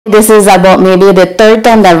This is about maybe the third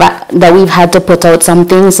time that we've had to put out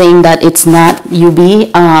something saying that it's not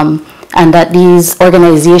UB, and that these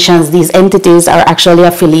organizations, these entities are actually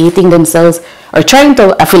affiliating themselves or trying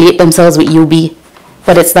to affiliate themselves with UB,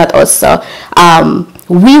 but it's not us. So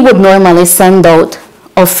we would normally send out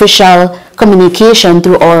official communication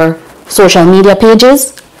through our social media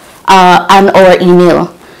pages and our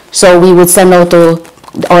email. So we would send out to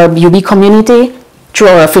our UB community through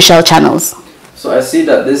our official channels. So I see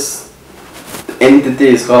that this entity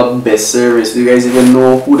is called Best Service. Do you guys even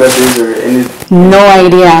know who that is or anything? No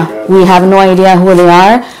idea. We have no idea who they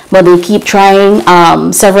are, but they keep trying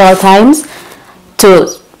several times to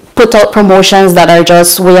put out promotions that are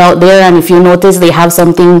just way out there. And if you notice, they have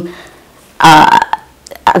something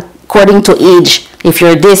according to age. If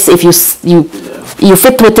you're this, if you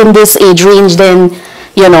fit within this age range, then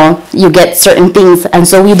you know you get certain things. And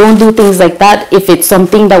so we don't do things like that. If it's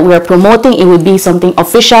something that we're promoting, it would be something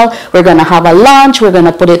official. We're gonna have a launch, we're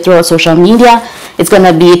gonna put it through our social media, it's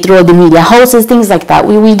gonna be through the media houses, things like that.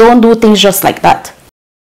 We don't do things just like that.